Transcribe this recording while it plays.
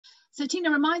So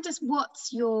Tina, remind us,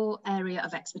 what's your area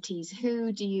of expertise?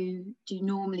 Who do you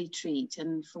normally treat,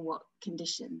 and for what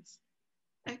conditions?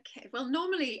 Okay, well,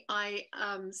 normally I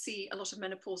see a lot of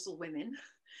menopausal women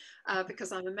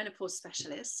because I'm a menopause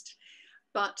specialist.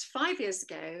 But 5 years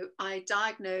ago, I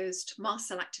diagnosed mast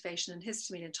cell activation and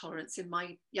histamine intolerance in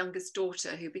my youngest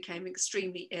daughter, who became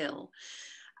extremely ill.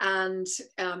 And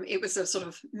it was a sort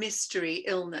of mystery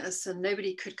illness, and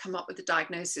nobody could come up with a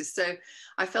diagnosis. So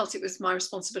I felt it was my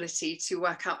responsibility to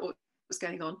work out what was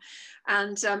going on.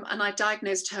 And I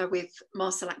diagnosed her with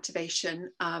mast cell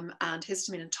activation and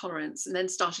histamine intolerance, and then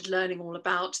started learning all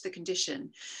about the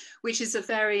condition, which is a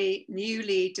very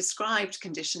newly described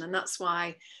condition. And that's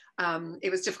why it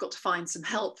was difficult to find some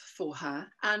help for her.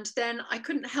 And then I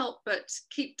couldn't help but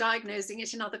keep diagnosing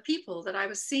it in other people that I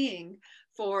was seeing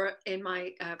in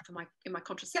my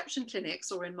contraception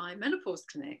clinics or in my menopause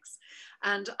clinics.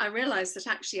 And I realized that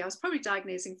actually I was probably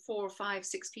diagnosing 4 or 5,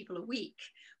 6 people a week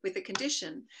with the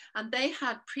condition, and they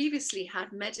had previously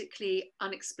had medically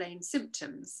unexplained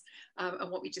symptoms, and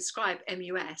what we describe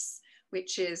MUS,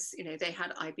 which is, you know, they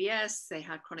had IBS, they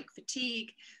had chronic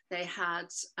fatigue, they had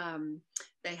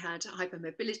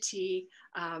hypermobility,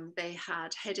 they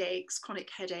had headaches,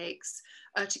 chronic headaches,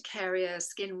 urticaria,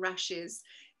 skin rashes,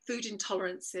 food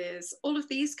intolerances, all of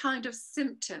these kind of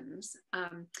symptoms,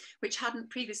 which hadn't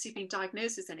previously been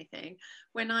diagnosed as anything.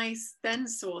 When I then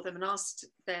saw them and asked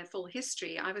their full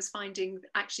history, I was finding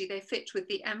actually they fit with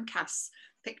the MCAS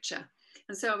picture.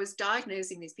 And so I was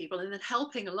diagnosing these people and then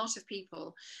helping a lot of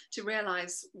people to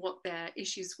realize what their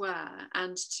issues were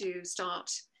and to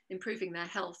start improving their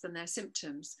health and their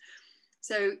symptoms.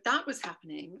 So that was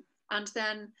happening. And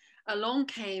then along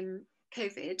came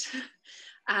COVID,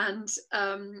 and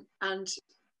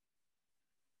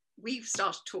we've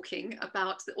started talking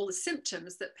about all the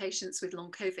symptoms that patients with long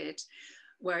COVID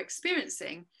were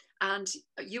experiencing. And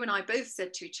you and I both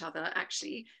said to each other,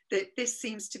 actually, that this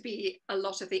seems to be a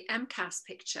lot of the MCAS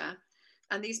picture.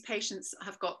 And these patients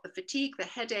have got the fatigue, the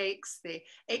headaches, the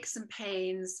aches and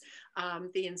pains,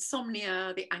 the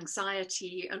insomnia, the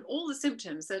anxiety, and all the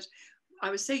symptoms that I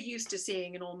was so used to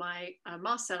seeing in all my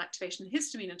mast cell activation and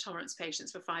histamine intolerance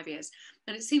patients for 5 years.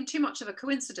 And it seemed too much of a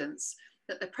coincidence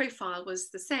that the profile was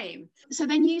the same. So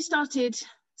then you started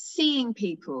seeing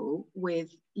people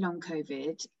with long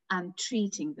COVID and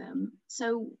treating them.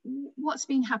 So what's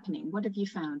been happening? What have you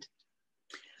found?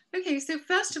 Okay, so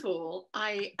first of all,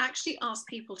 I actually asked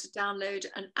people to download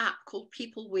an app called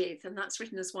People With, and that's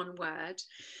written as one word,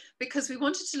 because we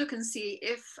wanted to look and see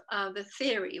if the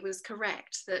theory was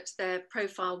correct, that their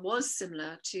profile was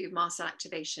similar to mast cell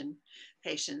activation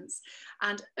patients.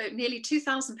 And nearly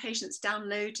 2,000 patients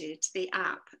downloaded the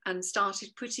app and started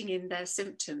putting in their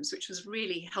symptoms, which was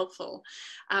really helpful.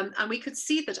 And we could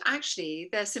see that actually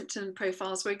their symptom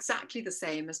profiles were exactly the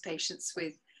same as patients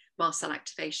with mast cell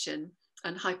activation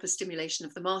and hyperstimulation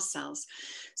of the mast cells.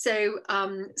 So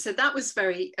that was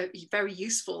very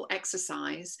useful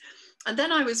exercise. And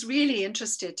then I was really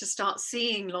interested to start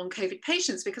seeing long COVID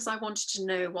patients because I wanted to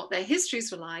know what their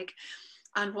histories were like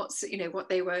and what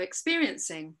they were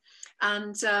experiencing.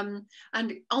 And on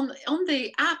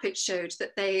the app, it showed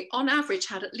that they, on average,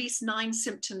 had at least 9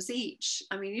 symptoms each.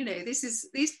 I mean,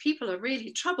 these people are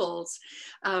really troubled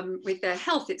with their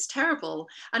health. It's terrible.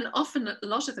 And often a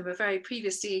lot of them are very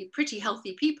previously pretty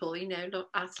healthy people,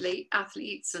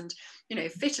 athletes and,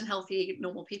 fit and healthy,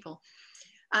 normal people.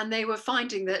 And they were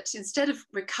finding that instead of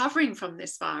recovering from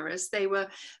this virus, they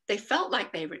felt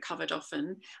like they recovered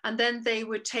often, and then they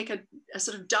would take a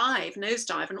sort of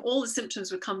nosedive, and all the symptoms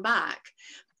would come back,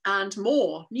 and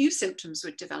more new symptoms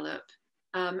would develop.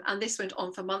 And this went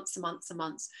on for months and months and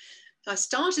months. So I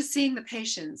started seeing the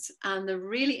patients, and the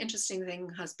really interesting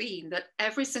thing has been that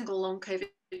every single long COVID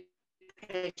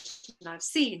patient I've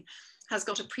seen has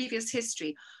got a previous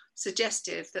history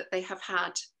suggestive that they have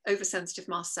had oversensitive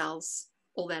mast cells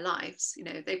all their lives.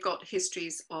 They've got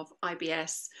histories of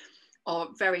IBS or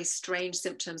very strange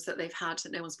symptoms that they've had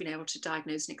that no one's been able to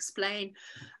diagnose and explain.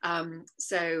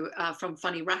 From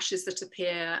funny rashes that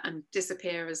appear and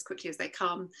disappear as quickly as they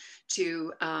come,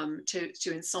 to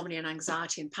insomnia and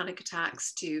anxiety and panic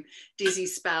attacks, to dizzy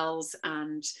spells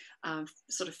and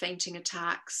sort of fainting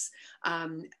attacks,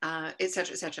 et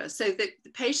cetera, et cetera. So the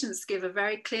patients give a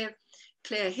very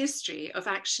clear history of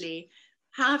actually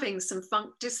having some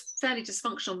fairly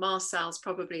dysfunctional mast cells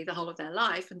probably the whole of their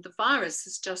life, and the virus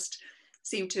has just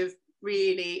seemed to have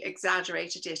really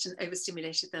exaggerated it and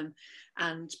overstimulated them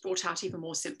and brought out even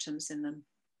more symptoms in them.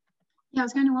 Yeah, I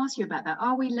was going to ask you about that.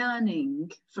 Are we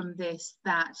learning from this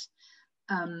that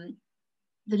the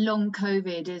long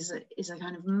COVID is a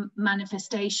kind of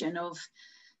manifestation of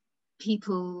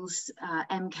people's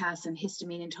MCAS and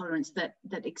histamine intolerance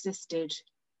that existed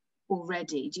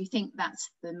already? Do you think that's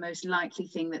the most likely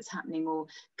thing that's happening, or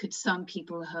could some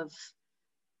people have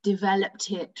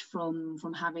developed it from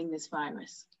having this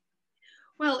virus?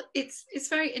 Well, it's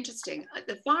very interesting.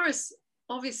 The virus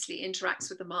obviously interacts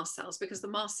with the mast cells because the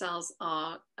mast cells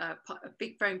are a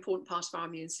big, very important part of our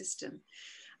immune system.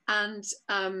 And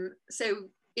so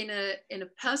in a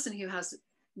person who has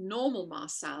normal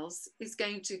mast cells is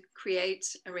going to create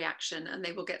a reaction, and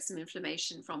they will get some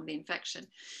inflammation from the infection.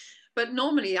 But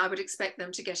normally I would expect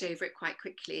them to get over it quite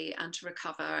quickly and to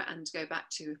recover and go back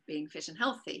to being fit and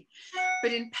healthy.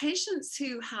 But in patients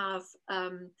who have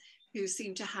who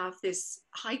seem to have this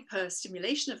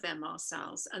hyperstimulation of their mast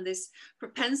cells and this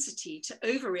propensity to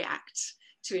overreact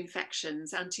to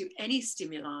infections and to any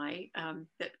stimuli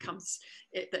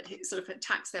that sort of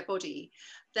attacks their body,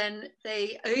 then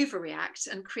they overreact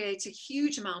and create a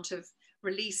huge amount of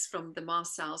release from the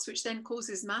mast cells, which then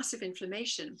causes massive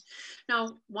inflammation.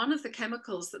 Now, one of the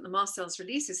chemicals that the mast cells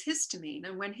release is histamine,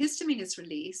 and when histamine is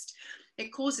released,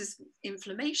 it causes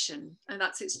inflammation, and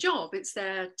that's its job. It's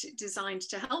there designed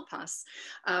to help us.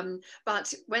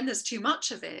 But when there's too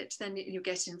much of it, then you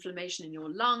get inflammation in your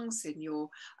lungs, in your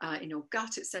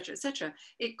gut, etc., etc.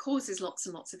 It causes lots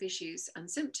and lots of issues and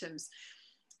symptoms.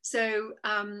 So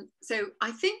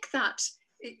I think that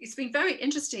it's been very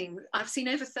interesting. I've seen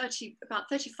about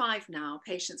 35 now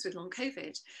patients with long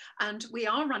COVID, and we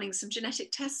are running some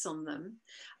genetic tests on them,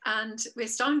 and we're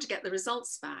starting to get the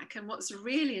results back. And what's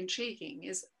really intriguing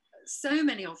is so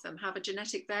many of them have a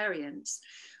genetic variant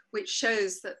which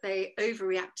shows that they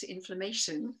overreact to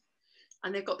inflammation,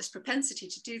 and they've got this propensity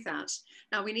to do that.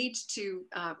 Now we need to,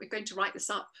 we're going to write this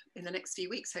up in the next few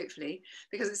weeks, hopefully,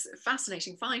 because it's a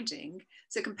fascinating finding.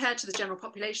 So compared to the general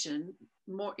population,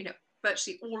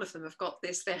 virtually all of them have got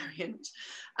this variant.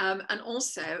 And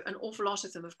also an awful lot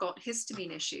of them have got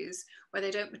histamine issues where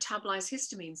they don't metabolize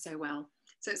histamine so well.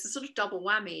 So it's a sort of double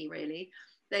whammy, really.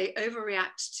 They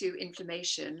overreact to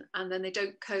inflammation, and then they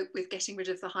don't cope with getting rid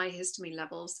of the high histamine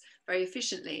levels very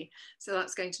efficiently. So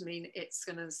that's going to mean it's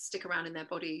going to stick around in their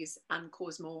bodies and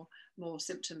cause more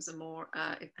symptoms and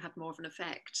have more of an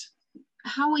effect.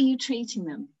 How are you treating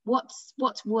them? What's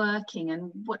working,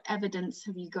 and what evidence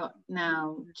have you got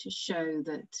now to show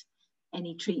that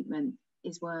any treatment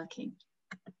is working?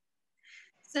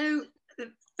 So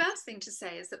the first thing to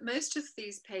say is that most of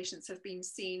these patients have been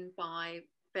seen by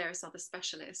various other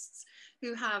specialists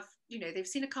who have, they've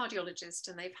seen a cardiologist,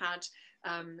 and they've had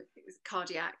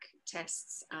cardiac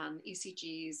tests and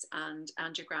ECGs and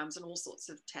angiograms and all sorts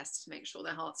of tests to make sure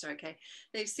their hearts are okay.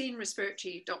 They've seen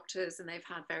respiratory doctors, and they've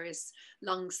had various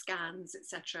lung scans,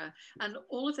 etc. And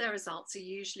all of their results are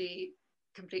usually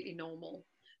completely normal.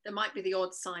 There might be the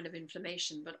odd sign of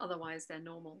inflammation, but otherwise they're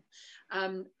normal.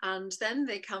 And then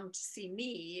they come to see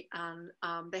me, and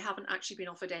they haven't actually been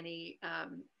offered any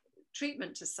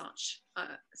treatment as such,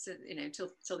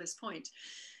 till this point.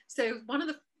 So one of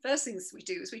the first things we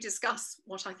do is we discuss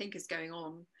what I think is going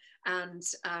on. And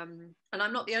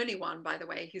I'm not the only one, by the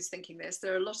way, who's thinking this.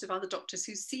 There are a lot of other doctors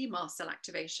who see mast cell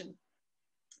activation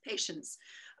patients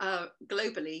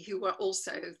globally who are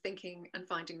also thinking and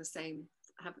finding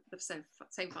have the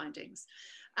same findings.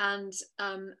 And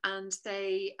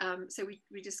they, so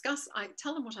we discuss, I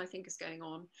tell them what I think is going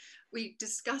on. We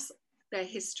discuss their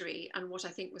history and what I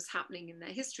think was happening in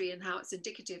their history, and how it's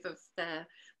indicative of their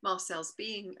mast cells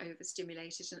being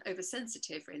overstimulated and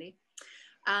oversensitive, really.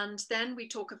 And then we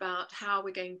talk about how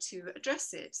we're going to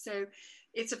address it. So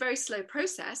it's a very slow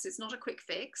process. It's not a quick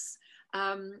fix.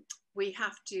 We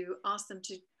have to ask them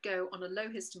to go on a low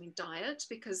histamine diet,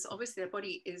 because obviously their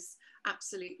body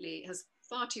has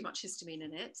far too much histamine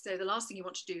in it. So the last thing you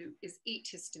want to do is eat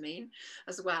histamine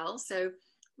as well. So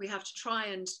we have to try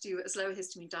and do as low a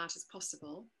histamine diet as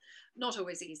possible. Not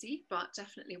always easy, but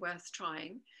definitely worth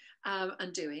trying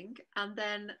and doing. And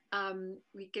then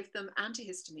we give them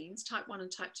antihistamines, type 1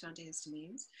 and type 2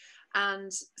 antihistamines,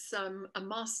 and a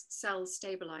mast cell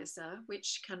stabilizer,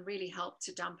 which can really help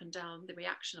to dampen down the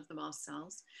reaction of the mast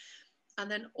cells. And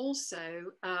then also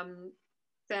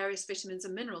various vitamins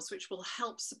and minerals, which will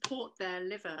help support their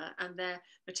liver and their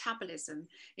metabolism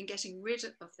in getting rid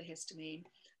of the histamine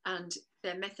and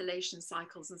their methylation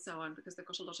cycles and so on, because they've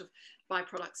got a lot of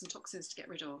byproducts and toxins to get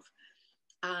rid of.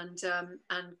 And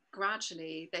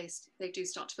gradually they do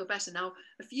start to feel better. Now,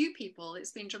 a few people,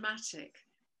 it's been dramatic,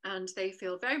 and they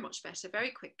feel very much better very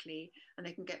quickly, and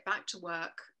they can get back to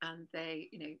work, and they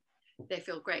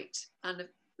feel great. And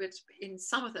in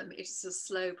some of them, it's a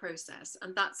slow process,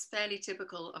 and that's fairly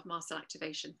typical of mast cell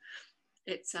activation.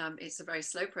 It's a very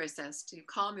slow process to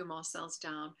calm your mast cells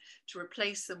down, to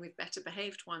replace them with better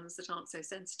behaved ones that aren't so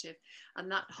sensitive.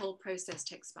 And that whole process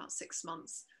takes about 6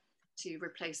 months to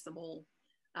replace them all.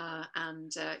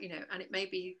 And it may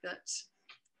be that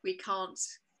we can't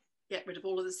get rid of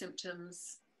all of the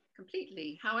symptoms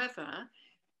completely. However,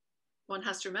 one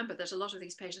has to remember that a lot of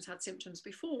these patients had symptoms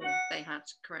before they had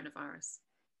coronavirus.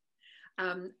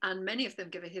 And many of them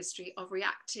give a history of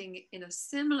reacting in a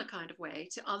similar kind of way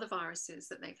to other viruses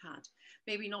that they've had.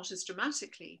 Maybe not as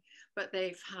dramatically, but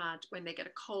they've had, when they get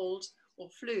a cold or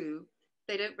flu,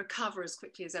 they don't recover as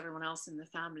quickly as everyone else in the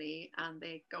family, and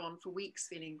they go on for weeks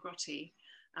feeling grotty,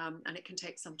 and it can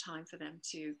take some time for them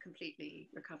to completely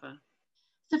recover.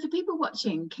 So for people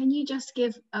watching, can you just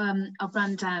give a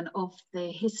rundown of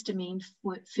the histamine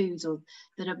foods, or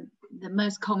that are the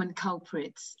most common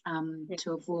culprits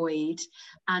to avoid,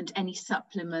 and any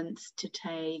supplements to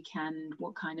take, and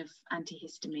what kind of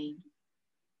antihistamine?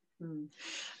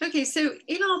 Okay, so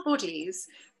in our bodies,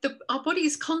 our body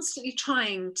is constantly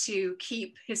trying to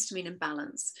keep histamine in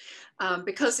balance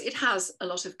because it has a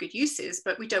lot of good uses,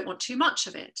 but we don't want too much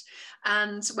of it.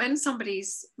 And when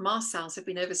somebody's mast cells have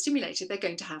been overstimulated, they're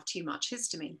going to have too much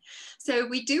histamine. So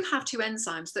we do have two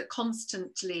enzymes that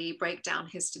constantly break down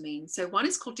histamine. So one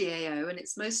is called DAO, and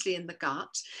it's mostly in the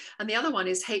gut, and the other one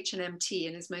is H&MT,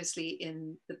 and is mostly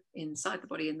inside the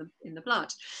body, in the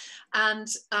blood. And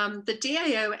the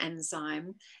DAO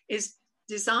enzyme is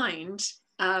designed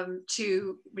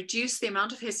to reduce the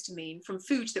amount of histamine from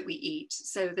food that we eat,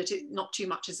 so that not too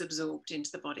much is absorbed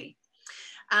into the body.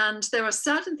 And there are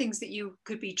certain things that you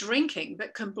could be drinking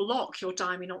that can block your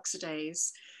diamine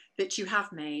oxidase that you have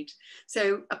made.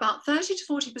 So about 30 to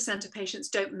 40% of patients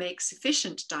don't make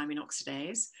sufficient diamine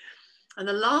oxidase. And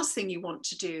the last thing you want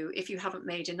to do if you haven't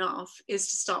made enough is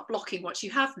to start blocking what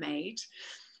you have made.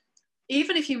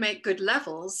 Even if you make good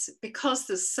levels, because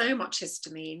there's so much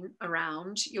histamine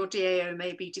around, your DAO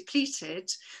may be depleted.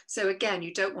 So again,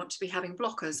 you don't want to be having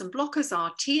blockers. And blockers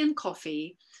are tea and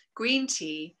coffee, green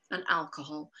tea, and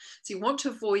alcohol. So you want to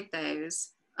avoid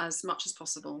those as much as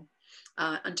possible,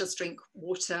 and just drink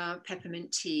water,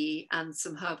 peppermint tea, and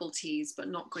some herbal teas, but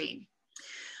not green.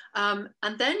 And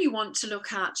then you want to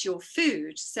look at your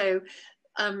food. So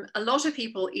a lot of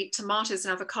people eat tomatoes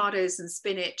and avocados and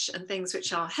spinach and things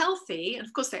which are healthy, and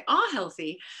of course they are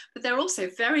healthy, but they're also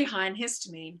very high in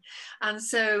histamine. And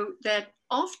so they're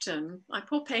often, my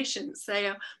poor patients, they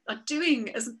are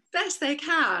doing as best they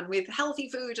can with healthy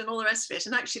food and all the rest of it,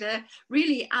 and actually they're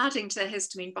really adding to their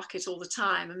histamine bucket all the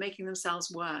time and making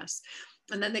themselves worse.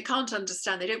 And then they can't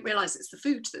understand, they don't realize it's the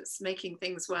food that's making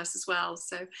things worse as well.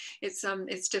 So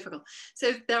it's difficult.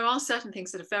 So there are certain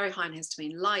things that are very high in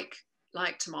histamine, like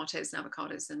tomatoes and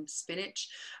avocados and spinach,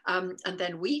 and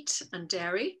then wheat and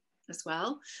dairy as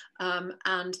well,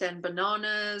 and then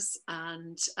bananas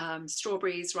and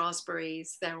strawberries,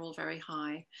 raspberries, they're all very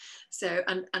high. So,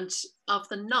 and of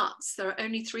the nuts, there are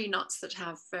only 3 nuts that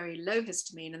have very low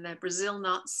histamine, and they're Brazil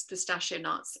nuts, pistachio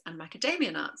nuts, and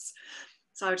macadamia nuts.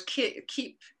 So I would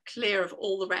keep clear of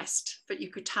all the rest, but you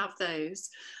could have those.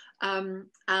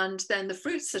 And then the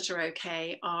fruits that are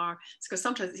okay are, because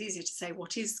sometimes it's easier to say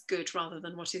what is good rather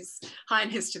than what is high in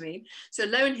histamine. So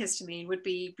low in histamine would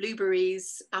be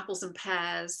blueberries, apples and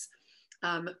pears,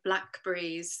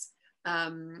 blackberries,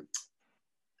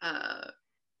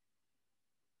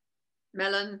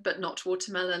 melon, but not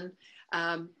watermelon,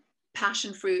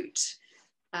 passion fruit,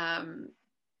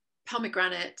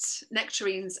 pomegranate,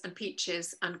 nectarines and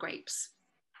peaches and grapes.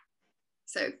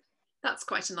 So that's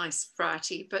quite a nice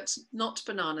variety, but not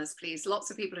bananas, please. Lots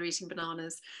of people are eating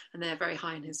bananas and they're very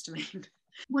high in histamine.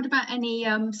 What about any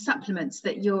supplements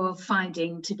that you're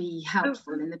finding to be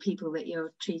helpful in the people that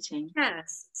you're treating?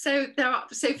 Yes, so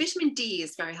vitamin D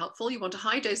is very helpful. You want a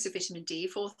high dose of vitamin D,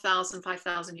 4,000,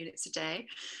 5,000 units a day.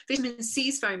 Vitamin C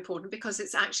is very important because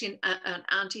it's actually an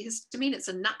antihistamine. It's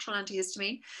a natural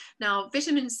antihistamine. Now,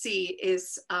 vitamin C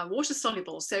is water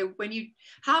soluble. So when you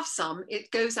have some,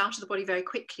 it goes out of the body very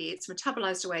quickly. It's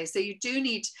metabolized away. So you do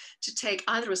need to take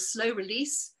either a slow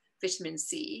release vitamin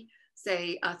C,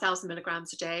 say 1,000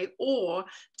 milligrams a day, or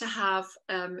to have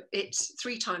it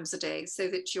 3 times a day, so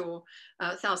that you're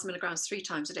 1,000 milligrams 3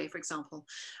 times a day, for example.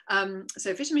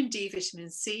 So vitamin D,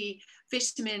 vitamin C,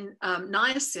 vitamin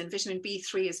niacin, vitamin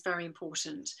B3 is very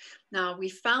important. Now, we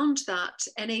found that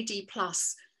NAD+,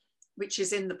 which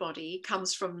is in the body,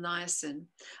 comes from niacin,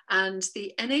 and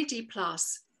the NAD+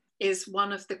 is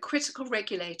one of the critical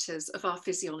regulators of our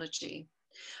physiology.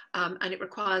 And it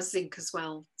requires zinc as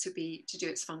well to do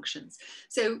its functions.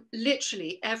 So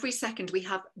literally every second we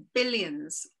have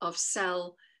billions of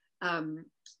cell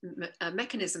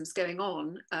mechanisms going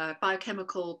on,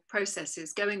 biochemical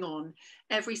processes going on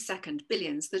every second,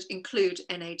 billions, that include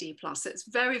NAD+. So it's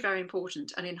very, very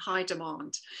important and in high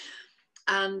demand.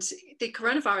 And the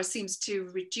coronavirus seems to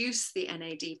reduce the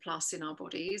NAD+ in our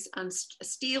bodies and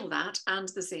steal that and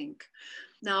the zinc.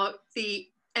 Now, the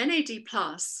NAD+,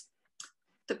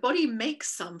 the body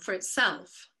makes some for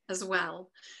itself as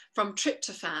well from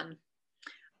tryptophan,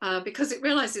 because it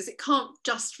realizes it can't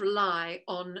just rely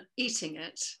on eating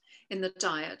it in the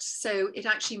diet. So it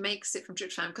actually makes it from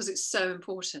tryptophan because it's so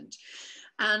important.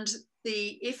 And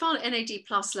if our NAD+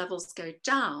 levels go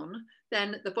down,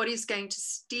 then the body's going to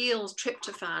steal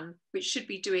tryptophan, which should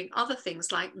be doing other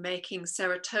things like making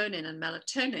serotonin and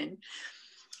melatonin,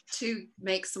 to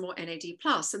make some more NAD+,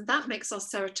 and that makes our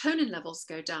serotonin levels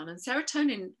go down. And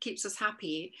serotonin keeps us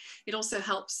happy. It also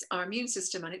helps our immune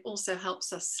system, and it also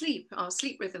helps us sleep, our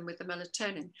sleep rhythm with the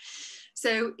melatonin.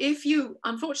 So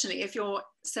unfortunately, if your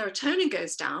serotonin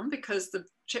goes down because the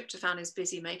tryptophan is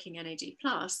busy making NAD+,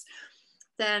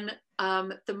 then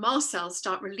the mast cells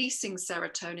start releasing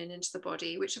serotonin into the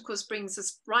body, which of course brings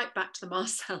us right back to the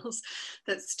mast cells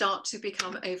that start to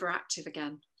become overactive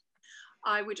again.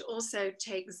 I would also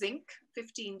take zinc,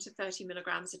 15 to 30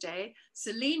 milligrams a day,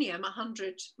 selenium,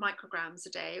 100 micrograms a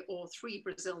day, or 3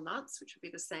 Brazil nuts, which would be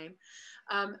the same,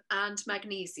 and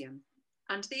magnesium.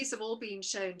 And these have all been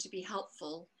shown to be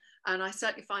helpful. And I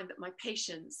certainly find that my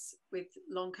patients with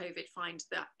long COVID find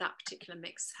that particular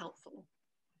mix helpful.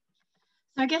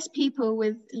 So I guess people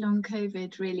with long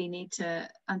COVID really need to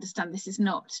understand this is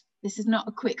not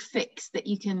a quick fix that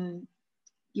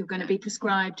you're going to be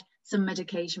prescribed some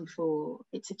medication for.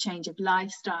 It's a change of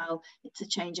lifestyle, it's a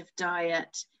change of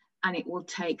diet, and it will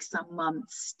take some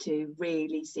months to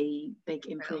really see big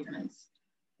improvements.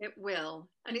 It will.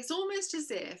 And it's almost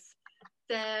as if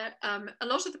a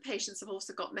lot of the patients have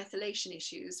also got methylation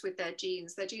issues with their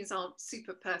genes. Their genes aren't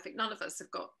super perfect. None of us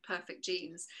have got perfect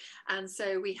genes. And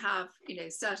so we have,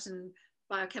 certain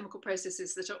biochemical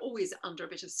processes that are always under a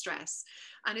bit of stress.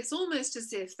 And it's almost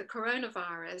as if the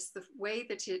coronavirus, the way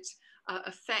that it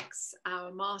affects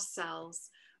our mast cells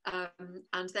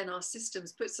and then our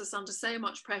systems, puts us under so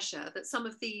much pressure that some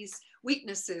of these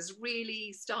weaknesses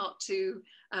really start to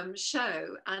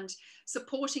show. And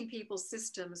supporting people's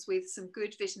systems with some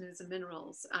good vitamins and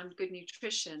minerals and good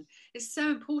nutrition is so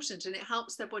important, and it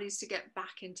helps their bodies to get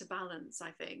back into balance,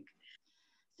 I think.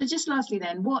 So just lastly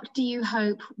then, what do you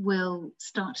hope will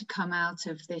start to come out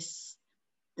of this,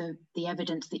 the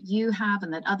evidence that you have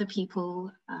and that other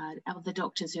people, other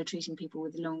doctors who are treating people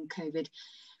with long COVID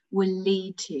will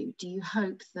lead to? Do you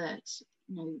hope that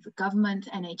the government,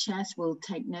 NHS, will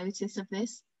take notice of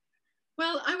this?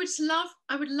 Well, I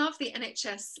would love the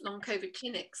NHS long COVID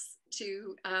clinics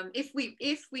to, if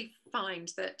we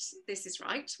find that this is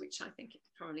right, which I think it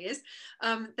probably is,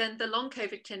 then the long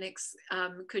COVID clinics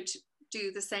could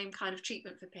do the same kind of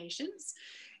treatment for patients.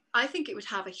 I think it would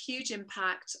have a huge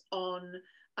impact on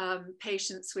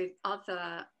patients with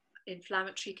other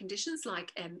inflammatory conditions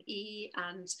like ME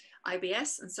and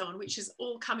IBS and so on, which is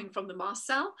all coming from the mast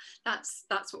cell. That's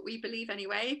what we believe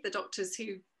anyway, the doctors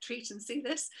who treat and see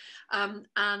this.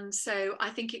 And so I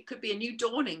think it could be a new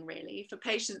dawning really for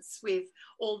patients with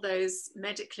all those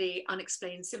medically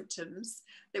unexplained symptoms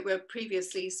that were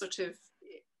previously sort of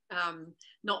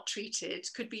not treated,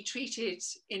 could be treated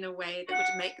in a way that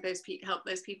would make help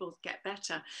those people get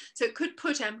better. So it could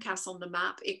put MCAS on the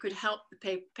map. It could help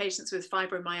the patients with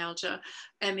fibromyalgia,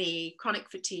 ME, chronic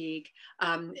fatigue,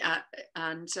 and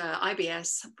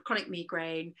IBS, chronic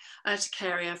migraine,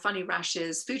 urticaria, funny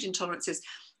rashes, food intolerances.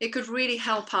 It could really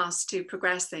help us to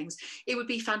progress things. It would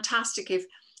be fantastic if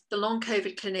the long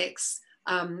COVID clinics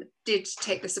did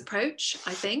take this approach,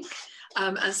 I think.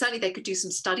 And certainly they could do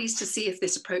some studies to see if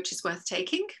this approach is worth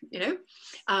taking.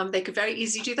 They could very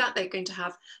easily do that. They're going to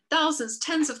have thousands,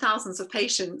 tens of thousands of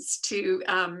patients to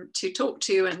talk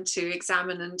to and to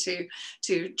examine and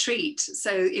to treat.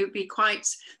 So it would be quite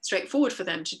straightforward for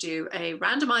them to do a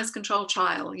randomized control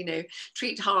trial,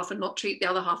 treat half and not treat the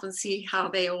other half and see how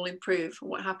they all improve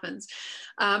and what happens.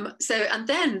 And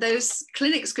then those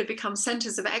clinics could become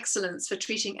centers of excellence for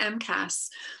treating MCAS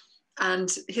and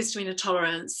histamine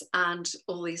intolerance and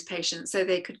all these patients, so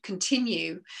they could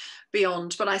continue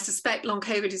beyond. But I suspect long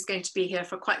COVID is going to be here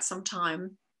for quite some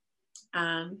time.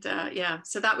 And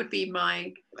so that would be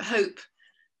my hope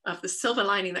of the silver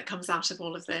lining that comes out of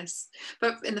all of this.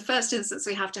 But in the first instance,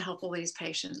 we have to help all these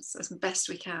patients as best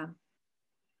we can.